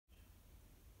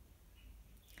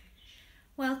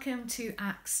Welcome to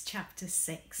Acts chapter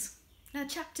 6. Now,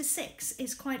 chapter 6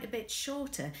 is quite a bit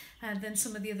shorter than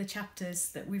some of the other chapters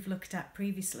that we've looked at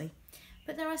previously,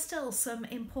 but there are still some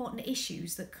important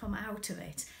issues that come out of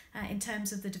it in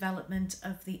terms of the development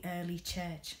of the early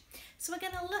church. So we're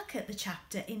going to look at the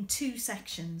chapter in two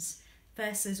sections,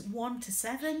 verses 1 to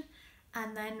 7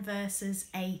 and then verses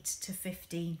 8 to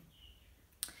 15.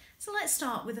 So let's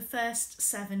start with the first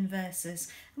 7 verses,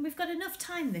 and we've got enough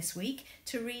time this week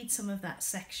to read some of that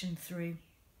section through.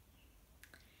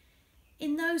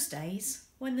 In those days,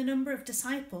 when the number of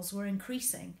disciples were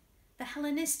increasing, the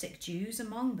Hellenistic Jews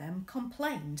among them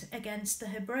complained against the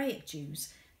Hebraic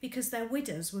Jews because their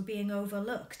widows were being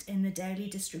overlooked in the daily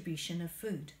distribution of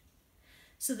food.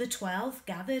 So the 12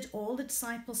 gathered all the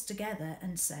disciples together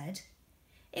and said,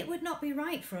 "It would not be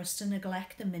right for us to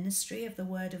neglect the ministry of the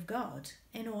Word of God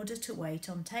in order to wait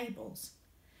on tables.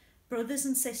 Brothers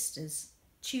and sisters,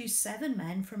 choose 7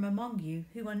 men from among you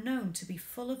who are known to be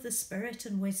full of the Spirit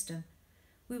and wisdom.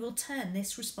 We will turn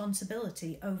this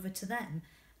responsibility over to them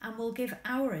and will give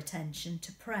our attention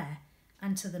to prayer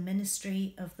and to the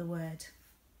ministry of the Word."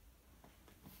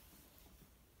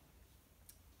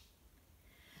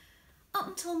 Up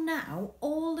until now,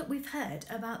 all that we've heard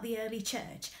about the early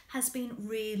church has been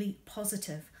really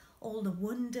positive. All the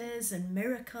wonders and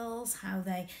miracles, how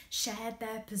they shared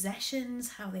their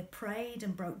possessions, how they prayed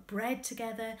and broke bread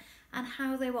together, and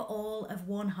how they were all of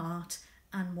one heart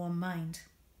and one mind.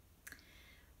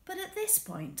 But at this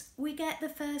point, we get the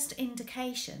first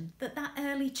indication that that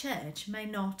early church may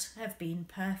not have been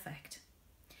perfect.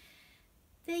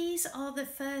 These are the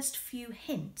first few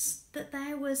hints that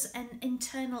there was an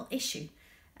internal issue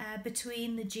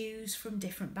between the Jews from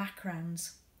different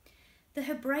backgrounds. The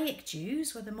Hebraic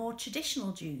Jews were the more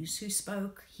traditional Jews who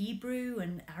spoke Hebrew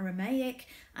and Aramaic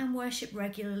and worshipped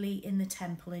regularly in the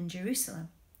temple in Jerusalem,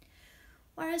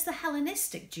 whereas the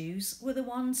Hellenistic Jews were the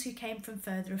ones who came from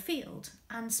further afield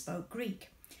and spoke Greek.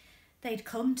 They'd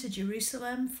come to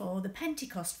Jerusalem for the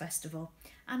Pentecost festival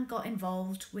and got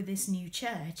involved with this new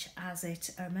church as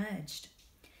it emerged.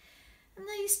 And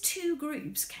these two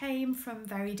groups came from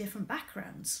very different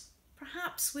backgrounds,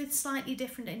 perhaps with slightly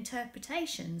different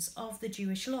interpretations of the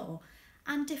Jewish law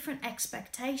and different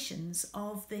expectations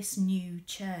of this new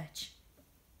church.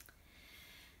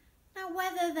 Now,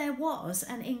 whether there was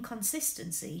an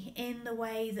inconsistency in the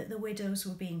way that the widows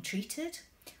were being treated,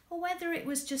 or whether it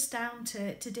was just down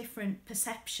to different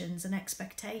perceptions and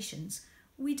expectations,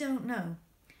 we don't know.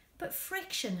 But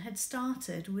friction had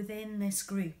started within this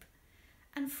group,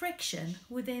 and friction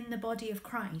within the body of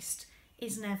Christ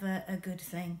is never a good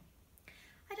thing.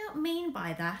 I don't mean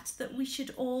by that we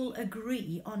should all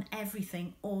agree on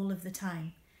everything all of the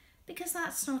time, because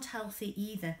that's not healthy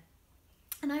either.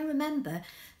 And I remember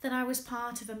that I was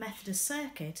part of a Methodist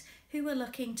circuit who were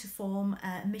looking to form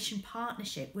a mission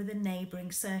partnership with a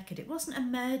neighbouring circuit. It wasn't a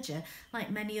merger like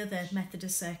many other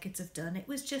Methodist circuits have done. It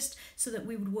was just so that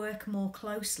we would work more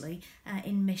closely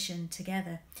in mission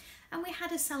together. And we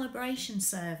had a celebration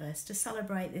service to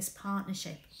celebrate this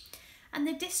partnership. And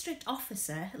the district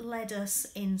officer led us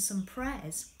in some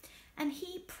prayers. And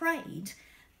he prayed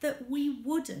that we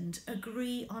wouldn't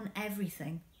agree on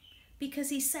everything, because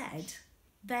he said,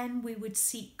 then we would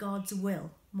seek God's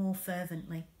will more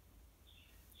fervently.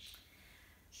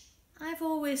 I've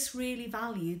always really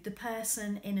valued the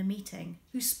person in a meeting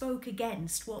who spoke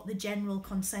against what the general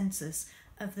consensus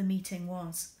of the meeting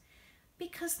was,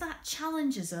 because that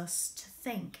challenges us to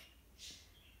think,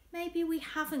 maybe we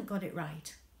haven't got it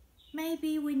right.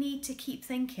 Maybe we need to keep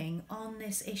thinking on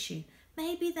this issue.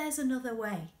 Maybe there's another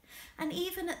way. And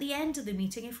even at the end of the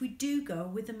meeting, if we do go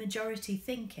with the majority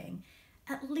thinking,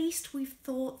 at least we've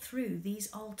thought through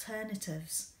these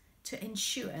alternatives to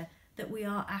ensure that we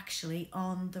are actually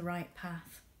on the right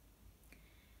path.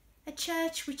 A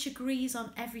church which agrees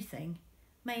on everything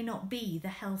may not be the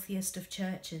healthiest of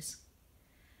churches,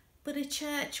 but a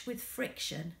church with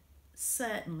friction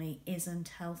certainly isn't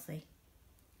healthy.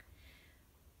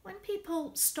 When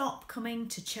people stop coming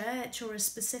to church or a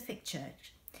specific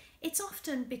church, it's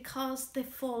often because they've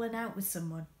fallen out with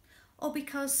someone, or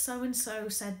because so-and-so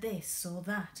said this or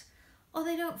that, or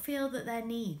they don't feel that their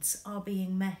needs are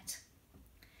being met.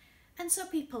 And so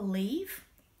people leave,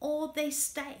 or they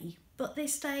stay, but they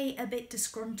stay a bit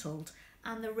disgruntled,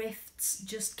 and the rifts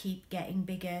just keep getting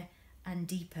bigger and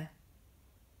deeper.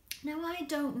 Now, I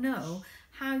don't know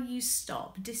how you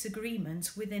stop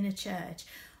disagreements within a church.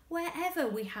 Wherever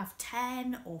we have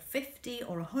 10 or 50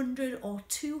 or 100 or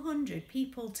 200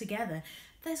 people together,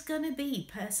 there's going to be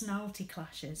personality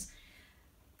clashes.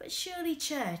 But surely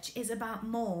church is about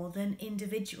more than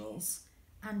individuals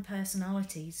and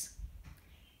personalities.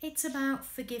 It's about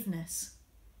forgiveness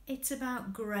It's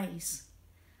about grace.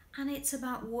 And it's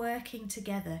about working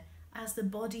together as the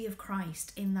body of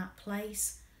Christ in that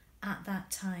place at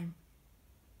that time.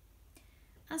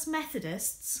 As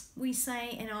Methodists, we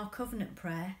say in our covenant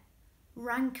prayer,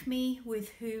 rank me with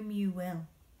whom you will.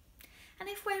 And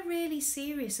if we're really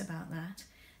serious about that,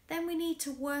 then we need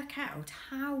to work out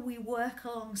how we work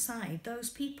alongside those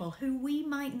people who we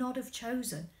might not have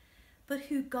chosen, but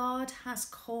who God has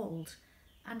called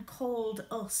and called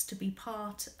us to be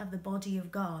part of the body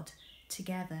of God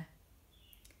together.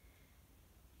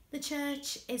 The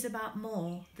church is about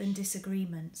more than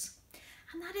disagreements,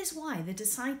 and that is why the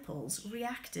disciples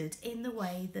reacted in the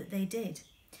way that they did.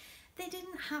 They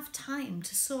didn't have time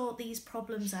to sort these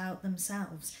problems out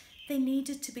themselves. They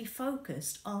needed to be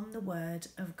focused on the Word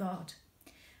of God.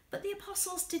 But the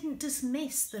apostles didn't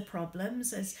dismiss the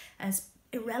problems as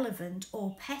irrelevant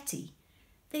or petty.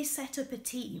 They set up a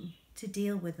team to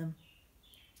deal with them.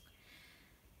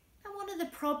 And one of the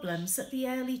problems that the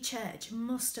early church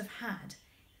must have had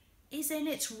is in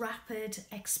its rapid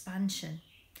expansion.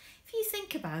 If you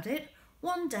think about it,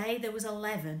 one day there was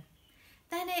 11,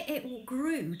 then it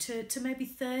grew to maybe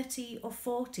 30 or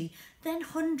 40, then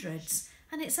hundreds,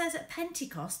 and it says at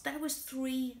Pentecost there was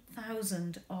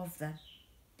 3,000 of them.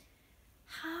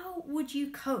 How would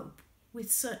you cope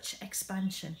with such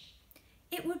expansion?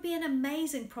 It would be an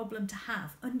amazing problem to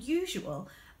have, unusual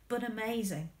but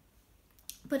amazing.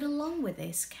 But along with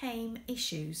this came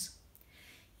issues.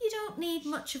 You don't need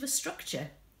much of a structure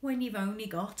when you've only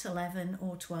got 11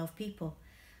 or 12 people.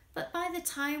 But by the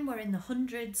time we're in the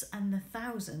hundreds and the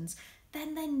thousands,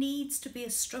 then there needs to be a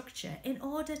structure in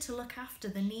order to look after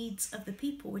the needs of the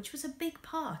people, which was a big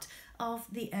part of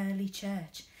the early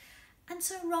church. And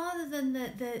so rather than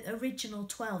the original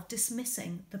 12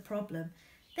 dismissing the problem,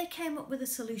 they came up with a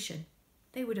solution.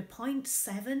 They would appoint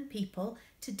 7 people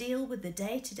to deal with the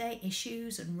day-to-day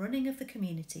issues and running of the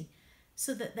community,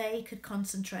 so that they could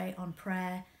concentrate on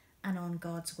prayer and on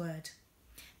God's word.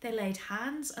 They laid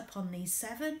hands upon these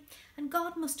 7, and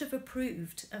God must have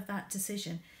approved of that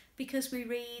decision, because we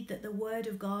read that the word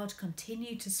of God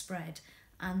continued to spread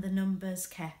and the numbers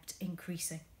kept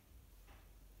increasing.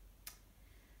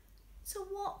 So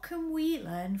what can we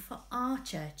learn for our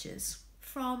churches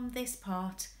from this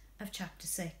part of chapter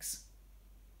 6?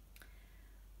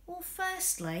 Well,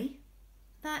 firstly,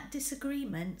 that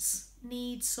disagreements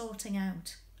need sorting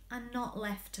out and not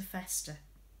left to fester.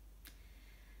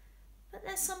 But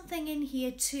there's something in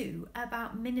here too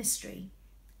about ministry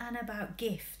and about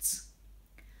gifts.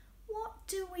 What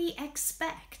do we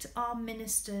expect our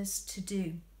ministers to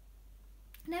do?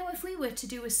 Now, if we were to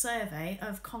do a survey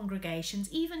of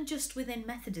congregations, even just within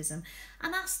Methodism,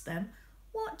 and ask them,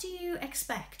 what do you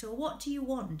expect or what do you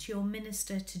want your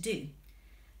minister to do?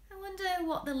 I wonder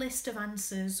what the list of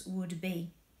answers would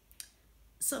be.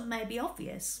 Some may be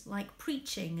obvious, like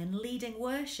preaching and leading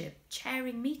worship,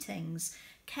 chairing meetings,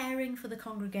 caring for the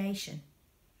congregation.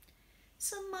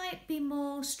 Some might be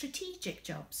more strategic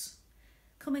jobs,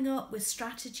 coming up with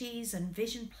strategies and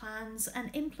vision plans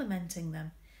and implementing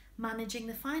them, managing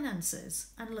the finances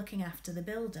and looking after the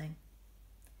building.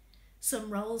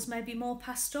 Some roles may be more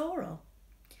pastoral,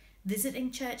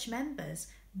 visiting church members,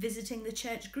 visiting the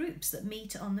church groups that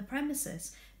meet on the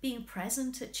premises, being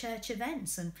present at church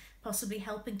events and possibly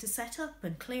helping to set up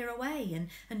and clear away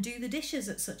and do the dishes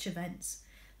at such events,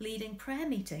 leading prayer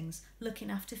meetings, looking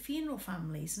after funeral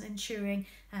families and ensuring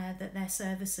that their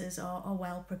services are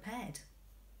well prepared.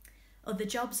 Other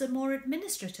jobs are more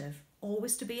administrative,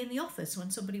 always to be in the office when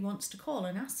somebody wants to call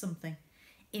and ask something,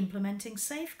 implementing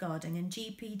safeguarding and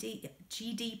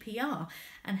GDPR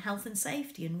and health and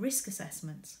safety and risk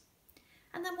assessments.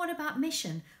 And then what about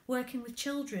mission, working with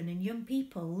children and young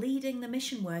people, leading the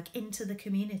mission work into the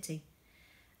community?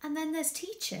 And then there's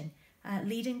teaching,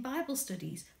 leading Bible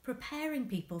studies, preparing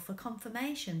people for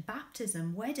confirmation,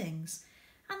 baptism, weddings.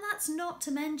 And that's not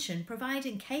to mention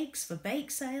providing cakes for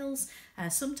bake sales,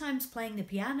 sometimes playing the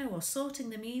piano or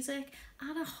sorting the music,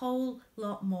 and a whole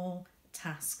lot more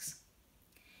tasks.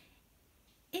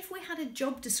 If we had a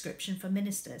job description for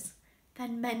ministers,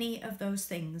 then many of those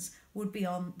things would be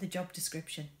on the job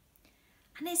description.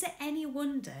 And is it any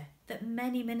wonder that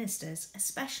many ministers,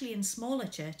 especially in smaller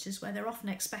churches where they're often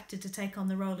expected to take on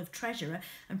the role of treasurer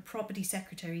and property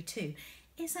secretary too,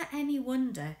 is it any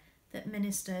wonder that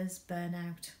ministers burn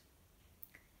out?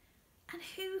 And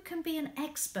who can be an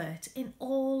expert in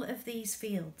all of these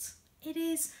fields? It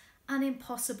is an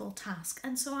impossible task,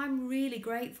 and so I'm really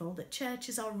grateful that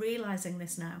churches are realising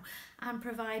this now and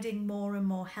providing more and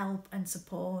more help and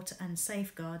support and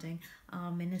safeguarding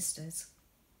our ministers.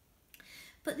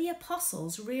 But the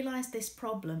apostles realised this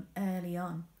problem early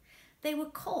on. They were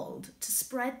called to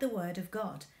spread the word of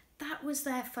God. That was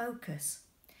their focus.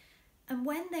 And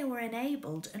when they were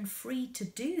enabled and free to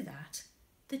do that,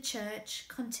 the church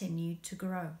continued to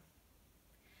grow.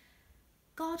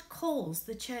 God calls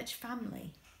the church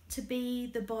family to be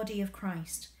the body of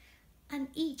Christ, and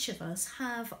each of us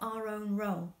have our own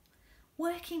role.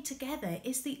 Working together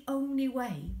is the only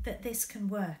way that this can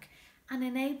work, and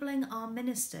enabling our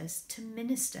ministers to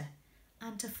minister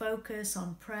and to focus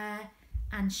on prayer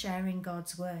and sharing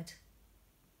God's word.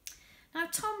 Now,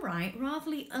 Tom Wright,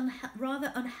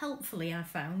 rather unhelpfully I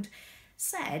found,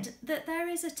 said that there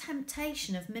is a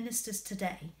temptation of ministers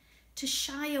today to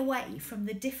shy away from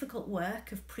the difficult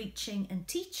work of preaching and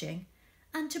teaching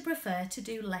and to prefer to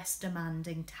do less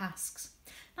demanding tasks.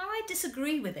 Now, I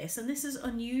disagree with this, and this is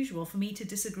unusual for me to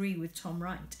disagree with Tom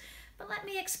Wright, but let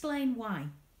me explain why.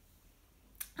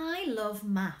 I love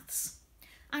maths.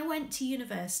 I went to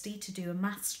university to do a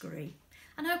maths degree.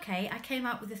 And okay, I came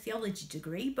out with a theology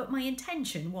degree, but my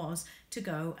intention was to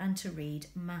go and to read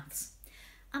maths.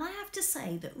 And I have to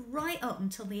say that right up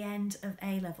until the end of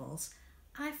A-levels,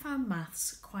 I found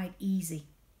maths quite easy.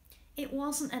 It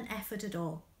wasn't an effort at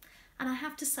all. And I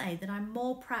have to say that I'm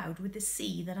more proud with the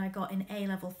C that I got in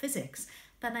A-level physics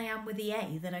than I am with the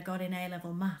A that I got in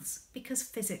A-level maths, because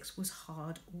physics was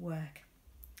hard work.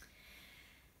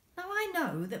 Now, I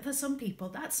know that for some people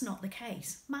that's not the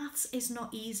case. Maths is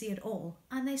not easy at all,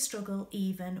 and they struggle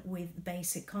even with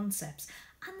basic concepts.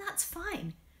 And that's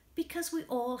fine, because we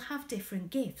all have different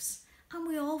gifts, and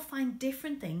we all find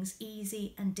different things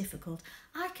easy and difficult.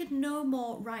 I could no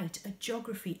more write a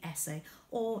geography essay,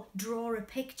 or draw a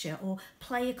picture, or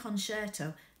play a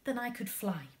concerto than I could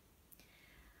fly.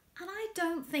 And I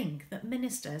don't think that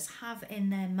ministers have in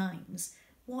their minds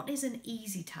what is an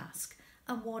easy task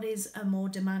and what is a more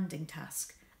demanding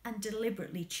task, and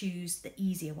deliberately choose the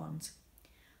easier ones.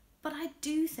 But I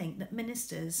do think that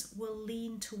ministers will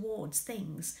lean towards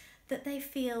things that they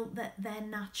feel that their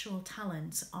natural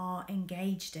talents are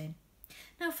engaged in.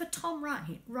 Now, for Tom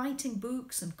Wright, writing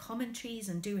books and commentaries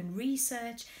and doing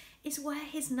research is where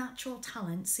his natural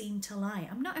talents seem to lie.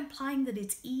 I'm not implying that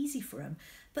it's easy for him,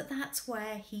 but that's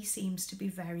where he seems to be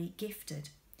very gifted.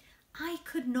 I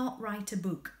could not write a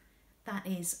book. That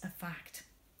is a fact.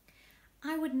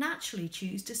 I would naturally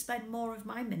choose to spend more of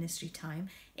my ministry time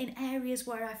in areas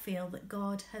where I feel that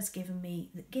God has given me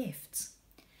the gifts.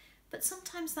 But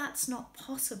sometimes that's not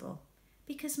possible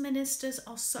because ministers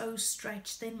are so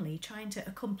stretched thinly trying to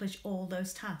accomplish all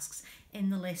those tasks in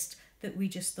the list that we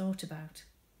just thought about.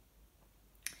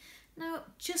 Now,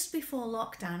 just before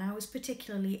lockdown, I was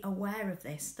particularly aware of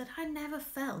this, that I never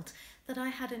felt that I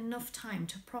had enough time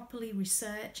to properly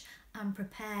research and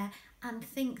prepare and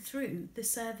think through the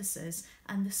services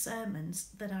and the sermons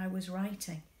that I was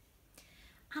writing.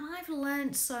 And I've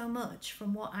learned so much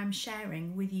from what I'm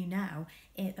sharing with you now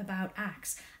about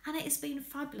Acts, and it has been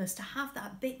fabulous to have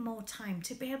that bit more time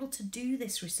to be able to do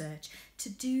this research, to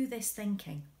do this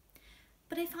thinking.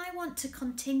 But if I want to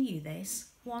continue this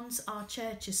once our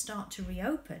churches start to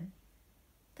reopen,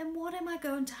 then what am I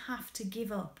going to have to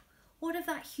give up? What of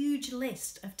that huge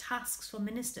list of tasks for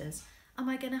ministers am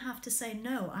I going to have to say,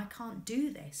 no, I can't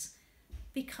do this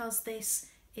because this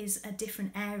is a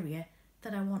different area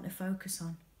that I want to focus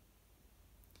on?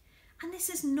 And this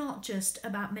is not just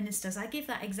about ministers. I give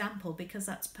that example because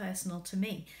that's personal to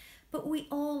me. But we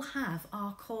all have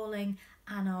our calling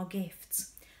and our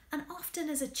gifts. And often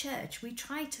as a church, we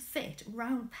try to fit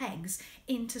round pegs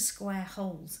into square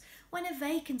holes. When a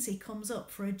vacancy comes up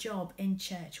for a job in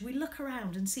church, we look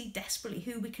around and see desperately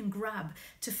who we can grab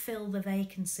to fill the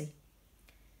vacancy.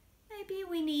 Maybe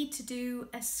we need to do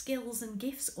a skills and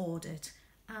gifts audit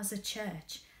as a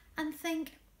church and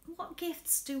think, what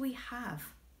gifts do we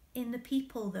have in the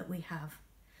people that we have?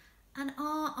 And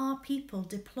are our people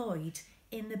deployed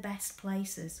in the best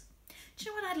places? Do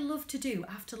you know what I'd love to do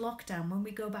after lockdown when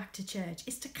we go back to church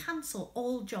is to cancel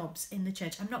all jobs in the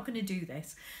church. I'm not going to do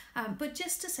this, but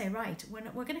just to say, right,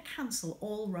 we're going to cancel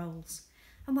all roles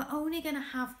and we're only going to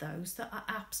have those that are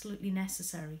absolutely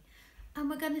necessary. And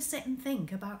we're going to sit and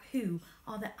think about who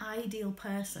are the ideal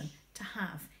person to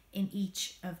have in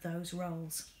each of those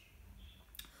roles.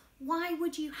 Why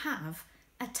would you have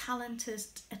a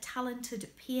talented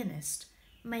pianist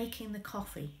making the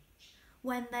coffee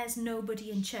when there's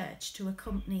nobody in church to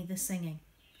accompany the singing?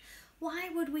 Why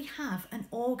would we have an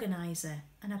organiser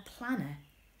and a planner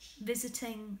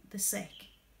visiting the sick?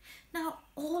 Now,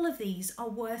 all of these are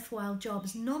worthwhile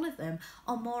jobs. None of them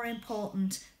are more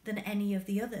important than any of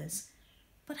the others.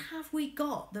 But have we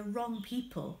got the wrong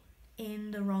people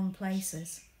in the wrong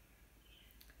places?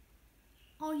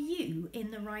 Are you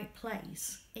in the right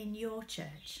place in your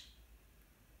church?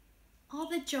 Are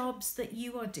the jobs that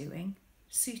you are doing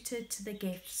suited to the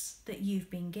gifts that you've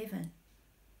been given?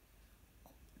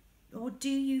 Or do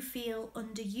you feel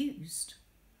underused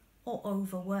or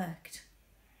overworked?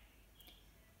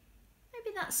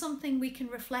 Maybe that's something we can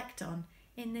reflect on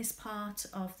in this part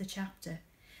of the chapter.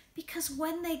 Because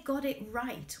when they got it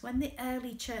right, when the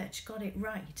early church got it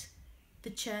right, the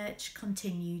church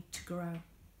continued to grow.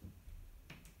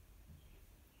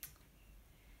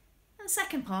 The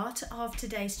second part of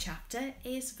today's chapter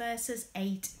is verses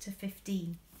 8 to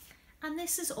 15, and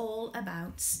this is all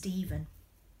about Stephen.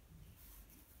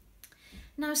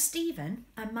 Now Stephen,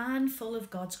 a man full of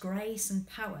God's grace and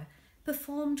power,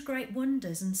 performed great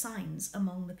wonders and signs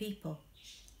among the people.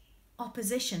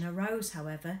 Opposition arose,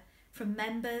 however, from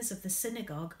members of the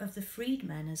synagogue of the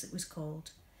freedmen, as it was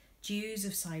called, Jews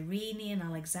of Cyrene and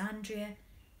Alexandria,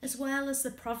 as well as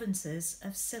the provinces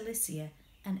of Cilicia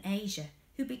and Asia,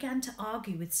 who began to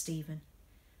argue with Stephen.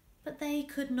 But they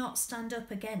could not stand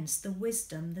up against the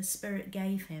wisdom the Spirit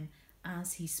gave him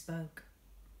as he spoke.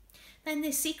 Then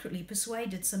they secretly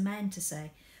persuaded some men to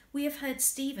say, "We have heard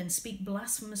Stephen speak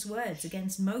blasphemous words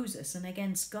against Moses and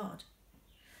against God."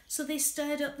 So they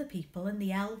stirred up the people and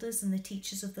the elders and the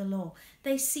teachers of the law.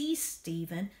 They seized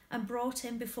Stephen and brought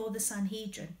him before the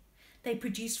Sanhedrin. They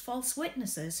produced false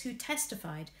witnesses who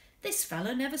testified, "This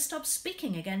fellow never stops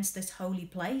speaking against this holy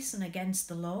place and against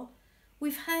the law.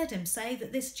 We've heard him say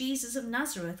that this Jesus of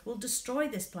Nazareth will destroy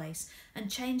this place and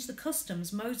change the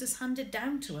customs Moses handed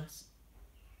down to us."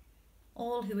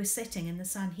 All who were sitting in the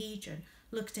Sanhedrin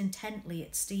looked intently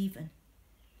at Stephen,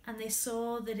 and they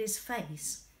saw that his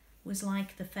face was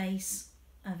like the face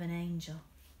of an angel.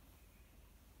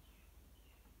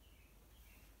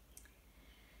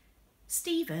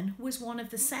 Stephen was one of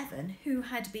the 7 who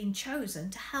had been chosen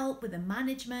to help with the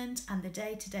management and the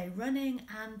day-to-day running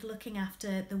and looking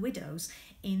after the widows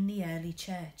in the early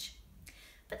church.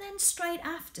 But then straight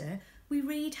after, we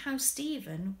read how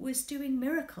Stephen was doing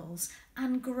miracles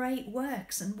and great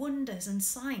works and wonders and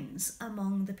signs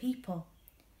among the people.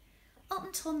 Up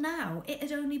until now, it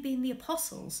had only been the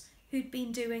apostles who'd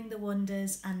been doing the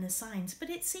wonders and the signs, but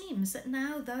it seems that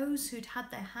now those who'd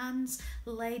had their hands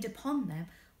laid upon them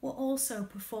were also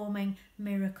performing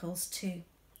miracles too.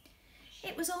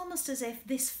 It was almost as if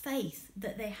this faith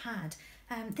that they had,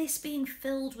 this being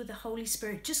filled with the Holy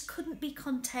Spirit, just couldn't be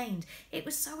contained. It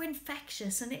was so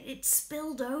infectious and it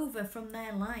spilled over from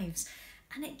their lives,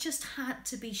 and it just had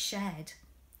to be shared.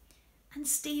 And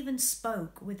Stephen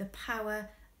spoke with the power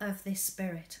of this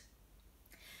Spirit.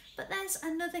 But there's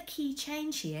another key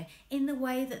change here in the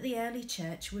way that the early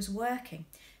church was working,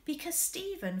 because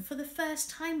Stephen, for the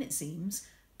first time it seems,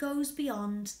 goes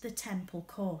beyond the temple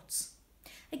courts.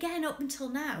 Again, up until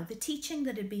now, the teaching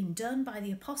that had been done by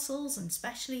the apostles, and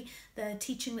especially the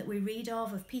teaching that we read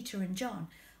of Peter and John,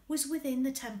 was within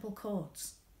the temple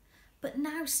courts. But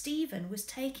now Stephen was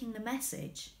taking the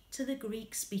message to the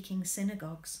Greek-speaking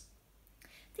synagogues.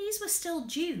 These were still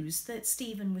Jews that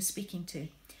Stephen was speaking to,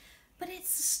 but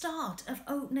it's the start of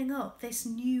opening up this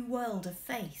new world of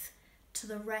faith to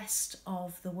the rest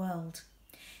of the world.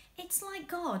 It's like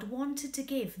God wanted to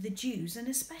give the Jews, and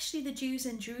especially the Jews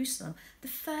in Jerusalem, the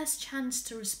first chance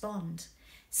to respond.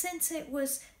 Since it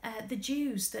was the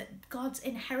Jews that God's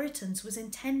inheritance was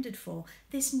intended for,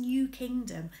 this new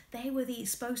kingdom, they were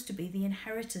supposed to be the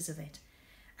inheritors of it.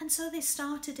 And so they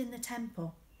started in the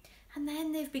temple. And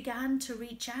then they've begun to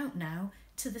reach out now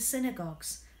to the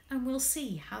synagogues. And we'll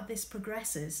see how this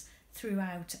progresses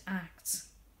throughout Acts.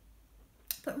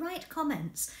 But Wright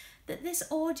comments that this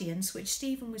audience which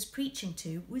Stephen was preaching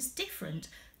to was different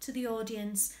to the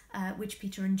audience which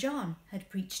Peter and John had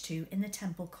preached to in the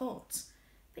temple courts.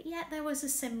 But yet there was a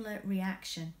similar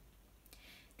reaction.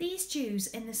 These Jews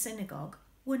in the synagogue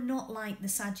were not like the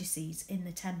Sadducees in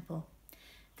the temple.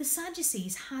 The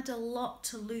Sadducees had a lot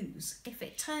to lose if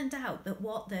it turned out that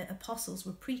what the apostles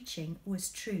were preaching was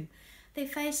true. They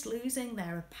faced losing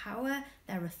their power,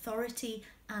 their authority,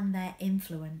 and their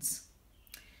influence.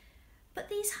 But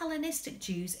these Hellenistic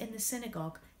Jews in the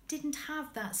synagogue didn't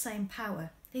have that same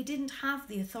power. They didn't have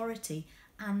the authority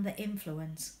and the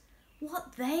influence.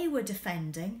 What they were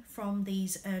defending from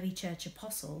these early church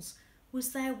apostles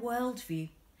was their worldview,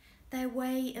 their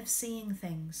way of seeing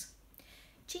things.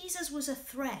 Jesus was a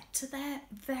threat to their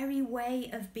very way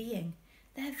of being,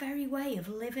 their very way of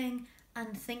living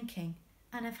and thinking,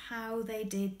 and of how they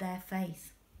did their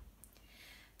faith.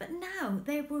 But now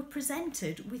they were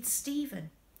presented with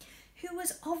Stephen, who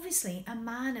was obviously a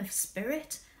man of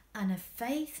spirit and of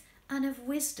faith and of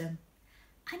wisdom,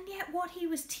 and yet what he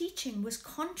was teaching was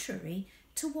contrary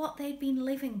to what they'd been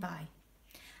living by.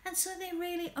 And so they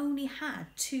really only had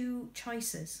 2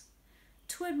 choices: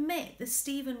 to admit that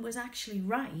Stephen was actually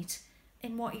right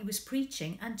in what he was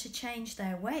preaching and to change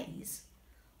their ways,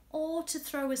 or to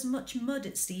throw as much mud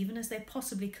at Stephen as they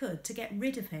possibly could to get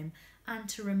rid of him and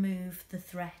to remove the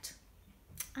threat.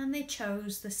 And they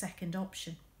chose the second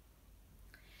option.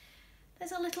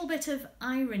 There's a little bit of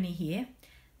irony here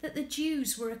that the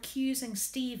Jews were accusing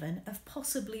Stephen of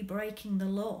possibly breaking the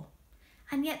law,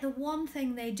 and yet the one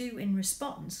thing they do in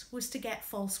response was to get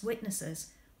false witnesses,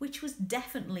 which was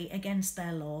definitely against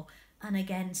their law and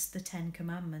against the Ten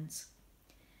Commandments.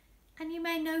 And you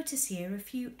may notice here a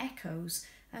few echoes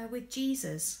with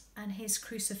Jesus and his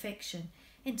crucifixion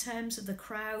in terms of the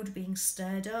crowd being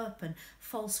stirred up and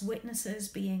false witnesses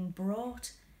being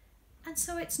brought. And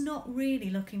so it's not really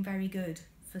looking very good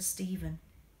for Stephen.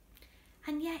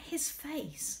 And yet his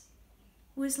face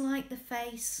was like the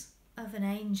face of an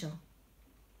angel.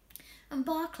 And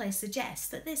Barclay suggests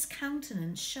that this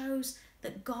countenance shows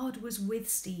that God was with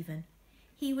Stephen.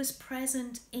 He was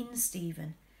present in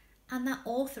Stephen, and that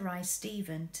authorised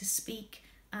Stephen to speak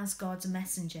as God's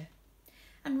messenger.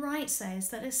 And Wright says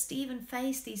that as Stephen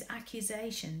faced these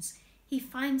accusations, he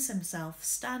finds himself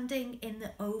standing in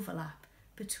the overlap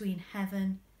between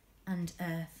heaven and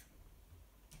earth.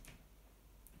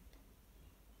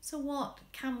 So what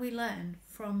can we learn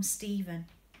from Stephen?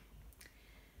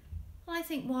 Well, I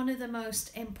think one of the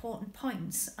most important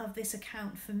points of this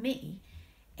account for me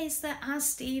is that as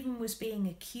Stephen was being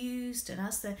accused and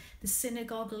as the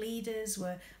synagogue leaders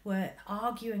were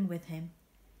arguing with him,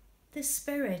 the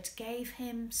Spirit gave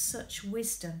him such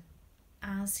wisdom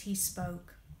as he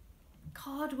spoke.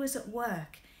 God was at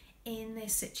work in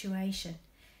this situation.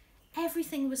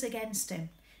 Everything was against him.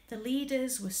 The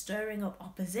leaders were stirring up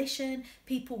opposition.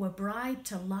 People were bribed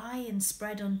to lie and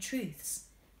spread untruths.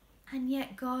 And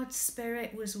yet God's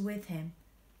Spirit was with him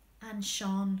and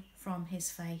shone from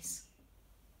his face.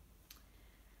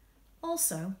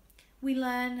 Also, we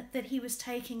learn that he was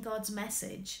taking God's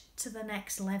message to the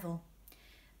next level.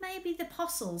 Maybe the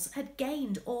apostles had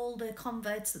gained all the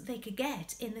converts that they could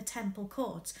get in the temple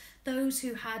courts. Those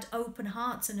who had open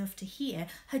hearts enough to hear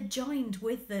had joined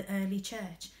with the early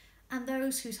church, and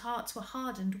those whose hearts were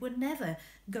hardened were never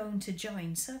going to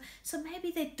join. So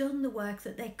maybe they'd done the work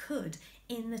that they could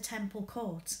in the temple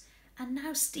courts, and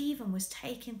now Stephen was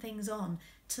taking things on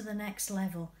to the next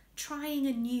level, trying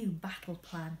a new battle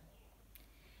plan.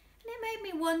 And it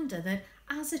made me wonder that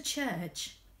as a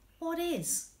church, what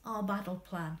is our battle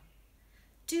plan?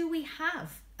 Do we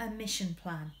have a mission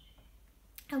plan?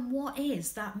 And what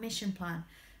is that mission plan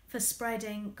for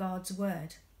spreading God's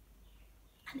word?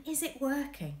 And is it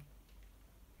working?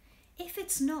 If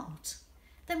it's not,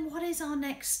 then what is our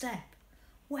next step?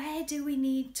 Where do we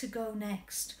need to go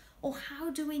next? Or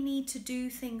how do we need to do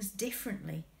things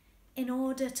differently in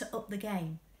order to up the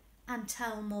game and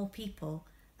tell more people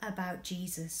about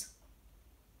Jesus?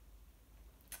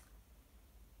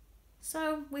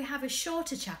 So we have a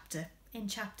shorter chapter in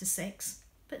chapter 6,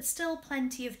 but still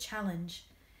plenty of challenge.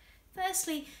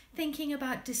 Firstly, thinking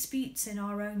about disputes in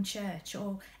our own church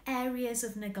or areas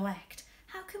of neglect.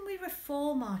 How can we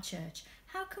reform our church?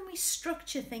 How can we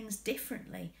structure things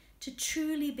differently to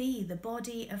truly be the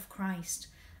body of Christ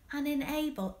and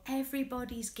enable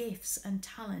everybody's gifts and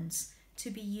talents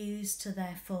to be used to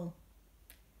their full?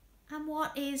 And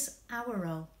what is our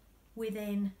role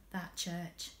within that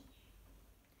church?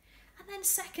 And then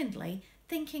secondly,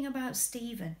 thinking about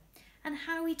Stephen and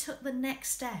how he took the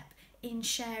next step in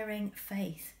sharing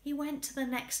faith. He went to the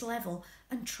next level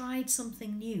and tried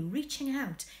something new, reaching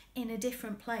out in a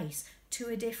different place to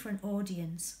a different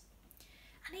audience.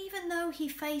 And even though he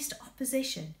faced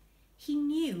opposition, he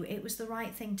knew it was the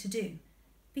right thing to do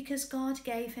because God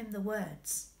gave him the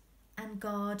words and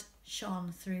God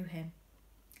shone through him.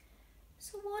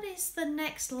 So what is the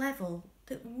next level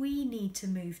that we need to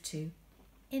move to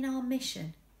in our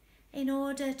mission in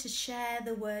order to share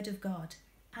the word of God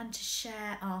and to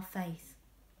share our faith?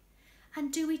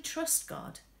 And do we trust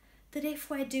God that if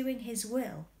we're doing his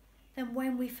will, then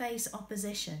when we face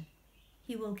opposition,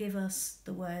 he will give us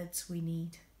the words we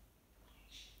need?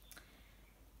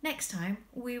 Next time,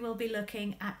 we will be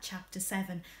looking at chapter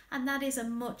 7, and that is a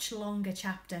much longer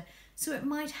chapter, so it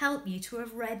might help you to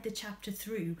have read the chapter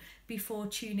through before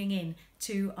tuning in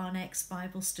to our next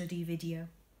Bible study video.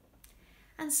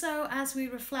 And so as we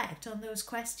reflect on those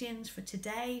questions for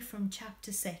today from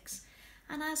chapter 6,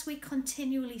 and as we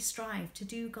continually strive to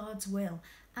do God's will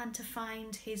and to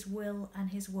find his will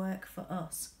and his work for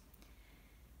us,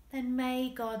 then may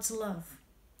God's love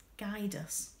guide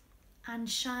us and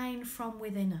shine from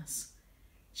within us,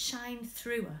 shine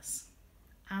through us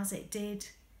as it did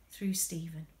through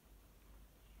Stephen.